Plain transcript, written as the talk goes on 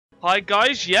Hi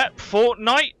guys, yep,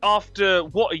 Fortnite after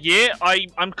what, a year?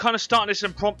 I'm kind of starting this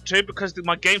impromptu because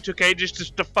my game took ages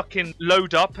to fucking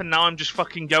load up and now I'm just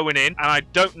fucking going in and I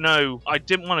don't know, I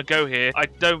didn't want to go here.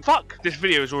 Fuck, this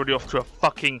video is already off to a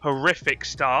fucking horrific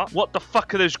start. What the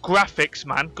fuck are those graphics,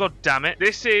 man? God damn it.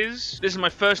 This is my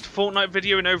first Fortnite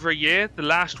video in over a year. The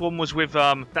last one was with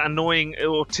that annoying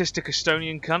autistic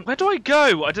Estonian cunt. Where do I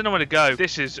go? I don't know where to go.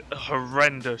 This is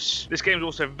horrendous. This game is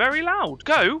also very loud.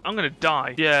 Go? I'm gonna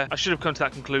die. Yeah. I should have come to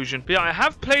that conclusion. But yeah, I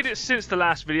have played it since the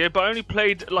last video, but I only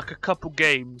played like a couple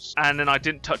games, and then I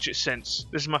didn't touch it since.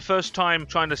 This is my first time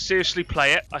trying to seriously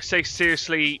play it. I say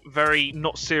seriously, very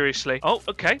not seriously. Oh,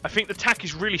 okay. I think the tack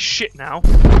is really shit now.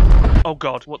 Oh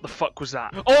god, what the fuck was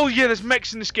that? Oh yeah, there's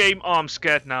mechs in this game. Oh, I'm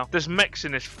scared now. There's mechs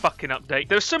in this fucking update.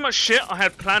 There was so much shit I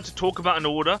had planned to talk about in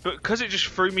order, but because it just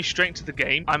threw me straight into the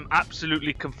game, I'm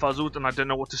absolutely confuzzled and I don't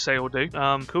know what to say or do.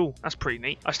 Cool. That's pretty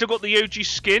neat. I still got the OG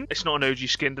skin. It's not an OG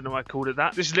skin, don't know why I called it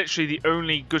that. This is literally the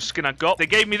only good skin I got. They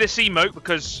gave me this emote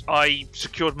because I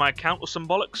secured my account or some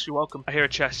bollocks. You're welcome. I hear a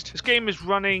chest. This game is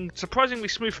running surprisingly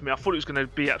smooth for me. I thought it was going to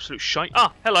be absolute shite.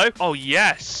 Ah, hello. Oh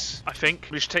yes, I think.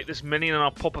 We'll just take this mini and I'll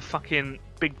pop a fucking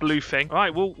big blue thing. All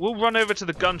right, we'll run over to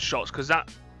the gunshots because that,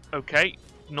 okay,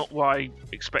 not where I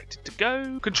expected to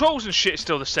go. Controls and shit is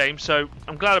still the same, so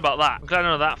I'm glad about that. I'm glad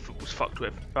none of that was fucked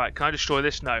with. Right, can I destroy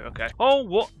this? No, okay. Oh,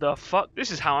 what the fuck?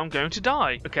 This is how I'm going to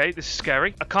die. Okay, this is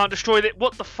scary. I can't destroy it.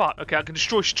 What the fuck? Okay, I can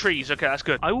destroy trees. Okay, that's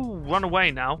good. I will run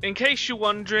away now. In case you're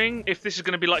wondering if this is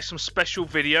going to be like some special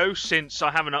video since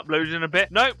I haven't uploaded in a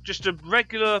bit. Nope, just a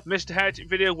regular Mr. Heretic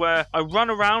video where I run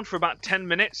around for about 10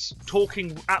 minutes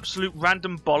talking absolute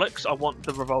random bollocks. I want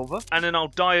the revolver. And then I'll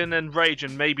die and then rage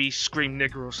and maybe scream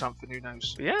nigger or something, who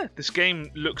knows. But yeah, this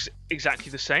game looks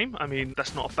exactly the same. I mean,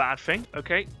 that's not a bad thing.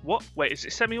 Okay, what? Wait, is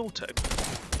it semi-auto?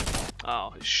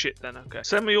 Oh, it's shit then, okay.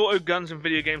 Semi-auto guns in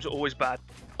video games are always bad.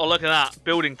 Oh, look at that.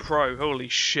 Building pro. Holy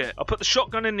shit. I'll put the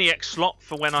shotgun in the X slot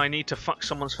for when I need to fuck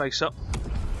someone's face up.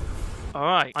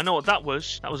 Alright, I know what that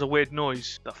was. That was a weird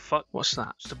noise. The fuck? What's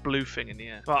that? It's a blue thing in the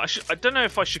air. Right, I don't know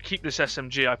if I should keep this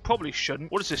SMG. I probably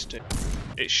shouldn't. What does this do?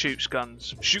 It shoots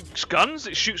guns. Shoots guns?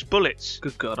 It shoots bullets.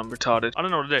 Good god, I'm retarded. I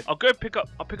don't know what to do. I'll pick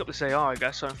up this AR, I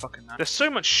guess. I don't fucking know. There's so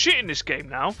much shit in this game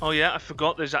now. Oh yeah, I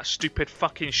forgot. There's that stupid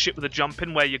fucking shit with the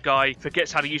jumping where your guy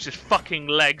forgets how to use his fucking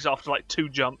legs after like 2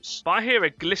 jumps. But I hear a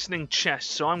glistening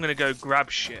chest, so I'm gonna go grab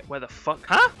shit. Where the fuck?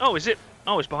 Huh? Oh, is it?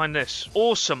 Oh, it's behind this.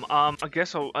 Awesome. I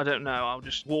guess I don't know. I'll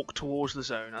just walk towards the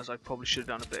zone as I probably should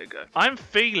have done a bit ago. I'm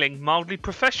feeling mildly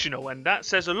professional, and that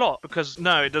says a lot because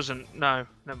no, it doesn't. No,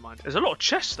 never mind. There's a lot of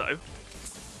chests though.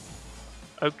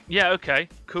 Oh, yeah. Okay.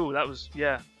 Cool. That was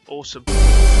awesome.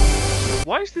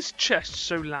 Why is this chest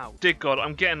so loud? Dear God,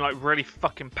 I'm getting like really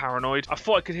fucking paranoid. I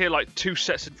thought I could hear like 2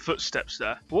 sets of footsteps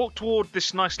there. Walk toward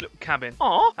this nice little cabin.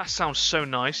 Aw, that sounds so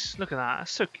nice. Look at that.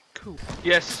 That's so cool.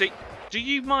 Yes, see. Do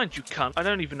you mind, you cunt? I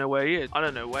don't even know where he is. I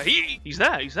don't know where he's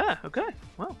there. He's there. Okay.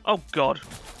 Well. Oh God.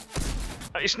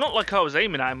 It's not like I was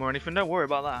aiming at him or anything. Don't worry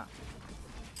about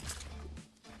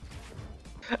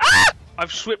that. Ah!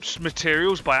 I've switched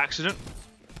materials by accident.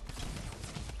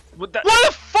 Why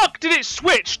the fuck did it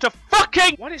switch to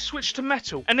fucking... Why did it switch to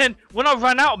metal? And then when I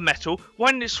ran out of metal,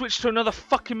 why didn't it switch to another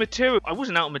fucking material? I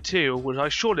wasn't out of material, was I?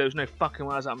 Sure there was no fucking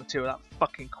way I was out of material that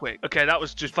fucking quick. Okay, that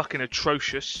was just fucking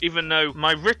atrocious. Even though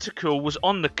my reticle was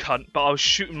on the cunt, but I was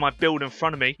shooting my build in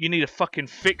front of me. You need to fucking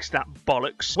fix that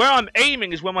bollocks. Where I'm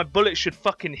aiming is where my bullet should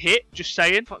fucking hit. Just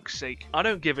saying. Fuck's sake. I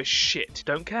don't give a shit.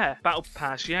 Don't care. Battle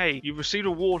pass, yay. You've received a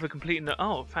reward for completing the...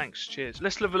 Oh, thanks. Cheers.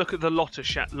 Let's have a look at the lotter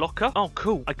chat. Locker? Oh,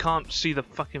 cool. I can't see the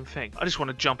fucking thing. I just want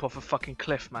to jump off a fucking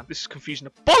cliff, man. This is confusing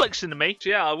the bollocks into me. So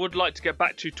yeah, I would like to get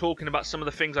back to talking about some of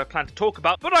the things I plan to talk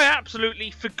about, but I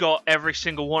absolutely forgot every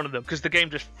single one of them because the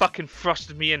game just fucking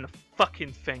thrusted me in the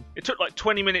fucking thing. It took like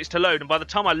 20 minutes to load, and by the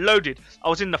time I loaded, I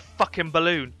was in the fucking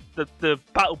balloon. The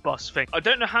battle bus thing. I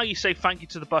don't know how you say thank you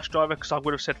to the bus driver because I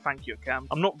would have said thank you, okay?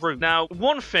 I'm not rude. Now,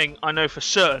 one thing I know for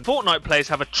certain, Fortnite players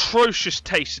have atrocious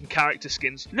taste in character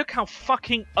skins. Look how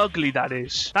fucking ugly that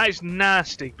is. That is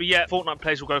nasty. But yeah, Fortnite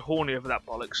players will go horny over that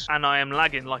bollocks. And I am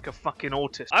lagging like a fucking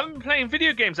autist. I haven't been playing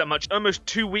video games that much. Almost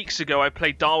 2 weeks ago, I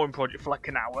played Darwin Project for like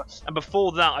an hour. And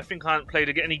before that, I think I hadn't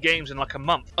played any games in like a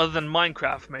month. Other than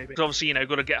Minecraft, maybe. Because obviously, you know,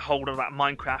 got to get hold of that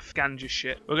Minecraft ganja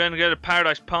shit. We're going to go to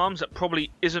Paradise Palms. That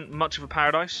probably isn't much of a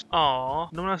paradise.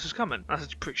 Aww, no one else is coming.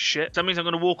 That's pretty shit. That means I'm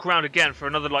going to walk around again for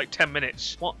another like 10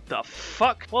 minutes. What the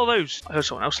fuck? What are those? I heard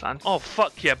someone else land. Oh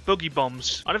fuck yeah, boogie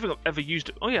bombs. I don't think I've ever used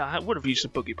it. Oh yeah, I would have used a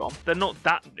boogie bomb. They're not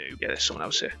that new. Yeah, there's someone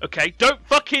else here. Okay, don't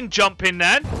fucking jump in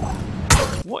then.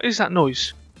 What is that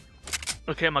noise?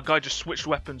 Okay, my guy just switched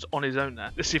weapons on his own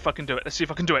there. Let's see if I can do it. Let's see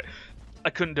if I can do it. I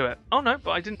couldn't do it. Oh no,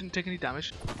 but I didn't take any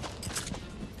damage.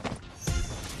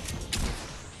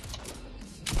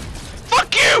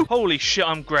 Fuck you! Holy shit,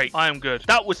 I'm great. I am good.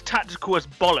 That was tactical as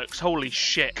bollocks. Holy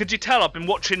shit. Could you tell I've been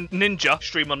watching Ninja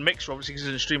stream on Mixer, obviously because he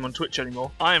doesn't stream on Twitch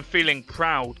anymore. I am feeling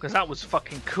proud because that was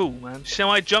fucking cool, man. So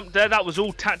I jumped there. That was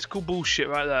all tactical bullshit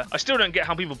right there. I still don't get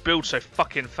how people build so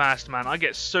fucking fast, man. I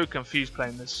get so confused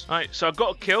playing this. Alright, so I've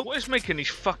got a kill. What is making these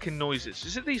fucking noises?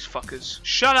 Is it these fuckers?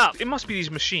 Shut up. It must be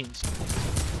these machines.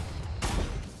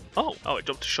 Oh, it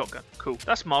dropped a shotgun. Cool.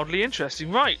 That's mildly interesting.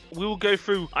 Right, we will go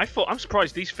through... I'm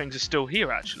surprised these things are still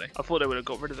here, actually. I thought they would have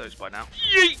got rid of those by now.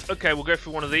 Yeet! Okay, we'll go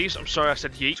through one of these. I'm sorry I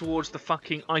said yeet. Towards the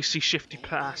fucking icy shifty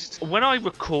past. When I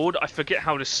record, I forget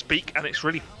how to speak, and it's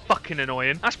really fucking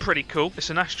annoying. That's pretty cool. It's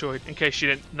an asteroid, in case you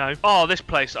didn't know. Oh, this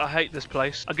place. I hate this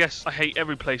place. I guess I hate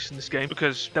every place in this game,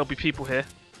 because there'll be people here.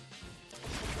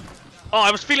 Oh,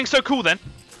 I was feeling so cool then.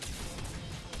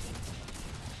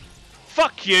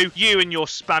 Fuck you, you and your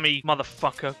spammy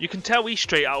motherfucker. You can tell he's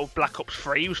straight out of Black Ops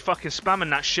 3. He was fucking spamming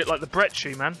that shit like the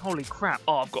Bretchy, man. Holy crap.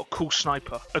 Oh, I've got a cool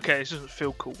sniper. Okay, this doesn't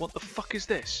feel cool. What the fuck is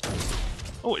this?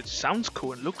 Oh, it sounds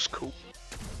cool and looks cool.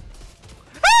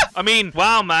 Ah! I mean,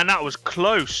 wow, man, that was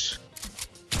close.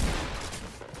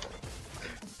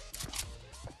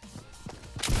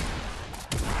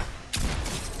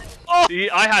 Oh!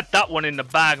 I had that one in the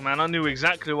bag, man. I knew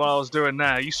exactly what I was doing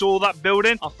there. You saw that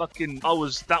building?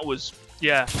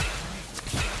 Yeah.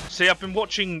 See, I've been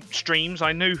watching streams.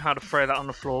 I knew how to throw that on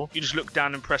the floor. You just look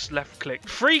down and press left click.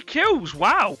 3 kills.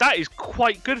 Wow. That is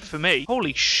quite good for me.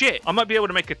 Holy shit. I might be able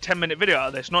to make a 10-minute video out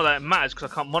of this. Not that it matters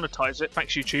because I can't monetize it.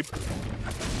 Thanks, YouTube.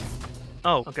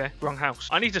 Oh, okay. Wrong house.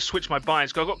 I need to switch my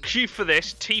buttons. I've got Q for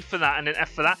this, T for that, and then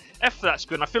F for that. F for that's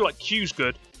good. And I feel like Q's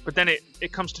good. But then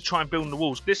it comes to try and build the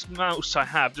walls. This mouse I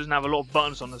have doesn't have a lot of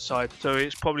buttons on the side, so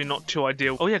it's probably not too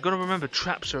ideal. Oh yeah, gotta remember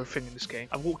traps are a thing in this game.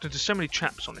 I've walked into so many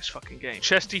traps on this fucking game.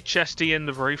 Chesty in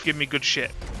the roof, give me good shit.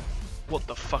 What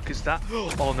the fuck is that?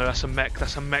 Oh no, that's a mech,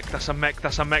 that's a mech, that's a mech,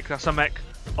 that's a mech, that's a mech.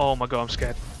 Oh my god, I'm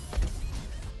scared.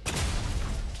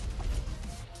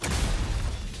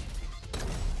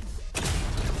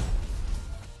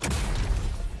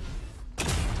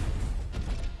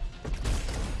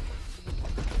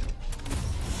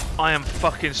 I am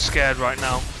fucking scared right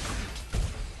now.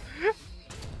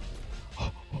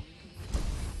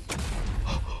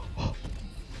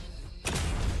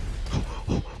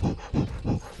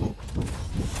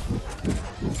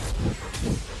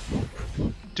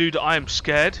 Dude, I am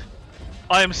scared.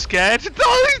 I am scared.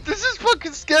 No, this is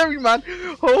fucking scary, man.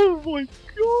 Oh my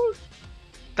god.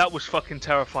 That was fucking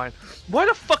terrifying. Why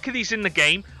the fuck are these in the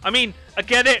game? I mean, I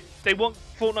get it. They want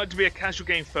Fortnite to be a casual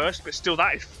game first, but still,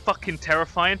 that is fucking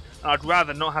terrifying. And I'd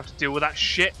rather not have to deal with that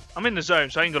shit. I'm in the zone,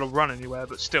 so I ain't gonna run anywhere,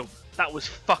 but still, that was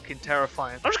fucking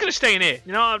terrifying. I'm just gonna stay in here.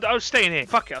 You know, I'll stay in here.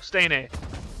 Fuck it, I'll stay in here.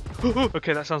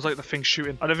 Okay, that sounds like the thing's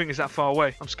shooting. I don't think it's that far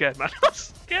away. I'm scared, man. I'm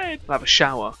scared. I'll have a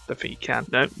shower. Don't think you can.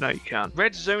 No, you can't.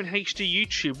 Red Zone HD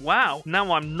YouTube. Wow.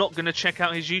 Now I'm not gonna check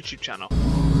out his YouTube channel.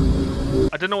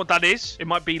 I don't know what that is. It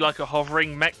might be like a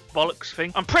hovering mech bollocks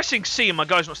thing. I'm pressing C and my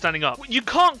guy's not standing up. You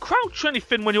can't crouch or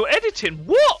anything when you're editing.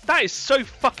 What? That is so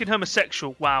fucking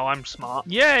homosexual. Wow, I'm smart.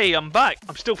 Yay, I'm back.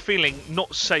 I'm still feeling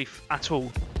not safe at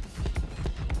all.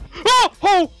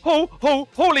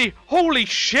 Oh, holy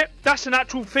shit. That's an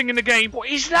actual thing in the game. What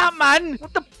is that, man?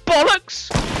 What the bollocks?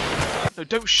 No,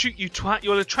 don't shoot, you twat.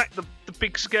 You'll attract the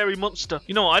big scary monster.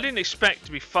 You know what? I didn't expect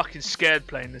to be fucking scared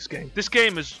playing this game. This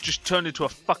game has just turned into a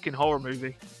fucking horror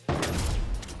movie.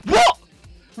 What?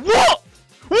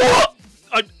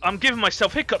 I'm giving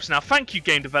myself hiccups now. Thank you,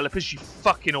 game developers, you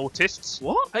fucking autists.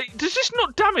 What? Hey, does this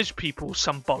not damage people,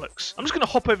 some bollocks? I'm just going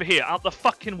to hop over here, out the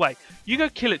fucking way. You go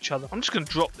kill each other. I'm just going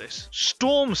to drop this.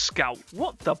 Storm Scout.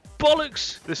 What the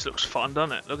bollocks? This looks fun,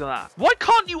 doesn't it? Look at that. Why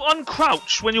can't you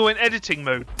uncrouch when you're in editing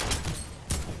mode?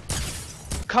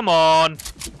 Come on.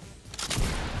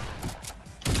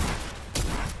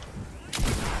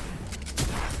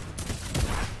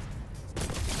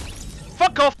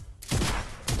 Fuck off.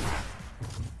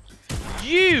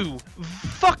 You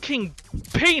fucking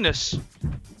penis.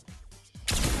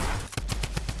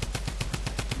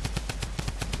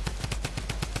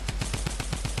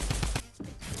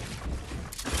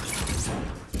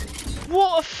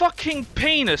 What a fucking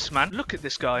penis, man. Look at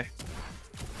this guy.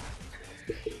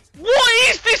 What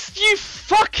is this, you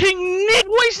fucking nit?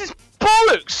 What is this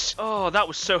bollocks! Oh, that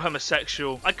was so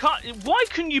homosexual. I can't. Why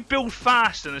can you build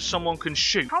faster than someone can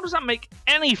shoot? How does that make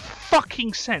any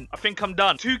fucking sense? I think I'm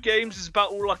done. 2 games is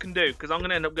about all I can do because I'm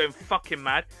gonna end up going fucking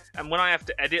mad. And when I have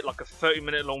to edit like a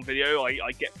 30-minute long video,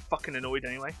 I get fucking annoyed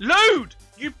anyway. Load!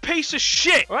 You piece of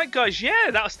shit! Alright guys,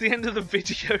 yeah, that's the end of the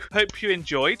video. Hope you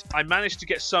enjoyed. I managed to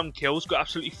get some kills, got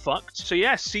absolutely fucked. So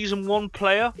yeah, Season 1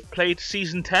 player played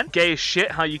Season 10. Gay as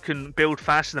shit how you can build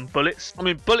faster than bullets. I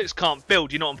mean, bullets can't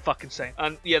build, you know what I'm fucking saying.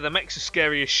 And yeah, the mechs are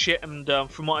scary as shit, and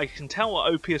from what I can tell,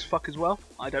 are OP as fuck as well.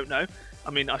 I don't know.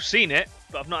 I mean, I've seen it,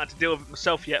 but I've not had to deal with it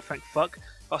myself yet, thank fuck.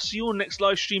 I'll see you on the next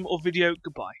live stream or video.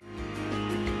 Goodbye.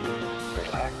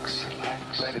 Relax,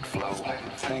 let it flow.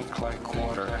 Think like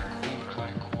water.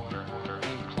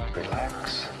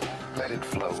 Relax, let it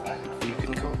flow.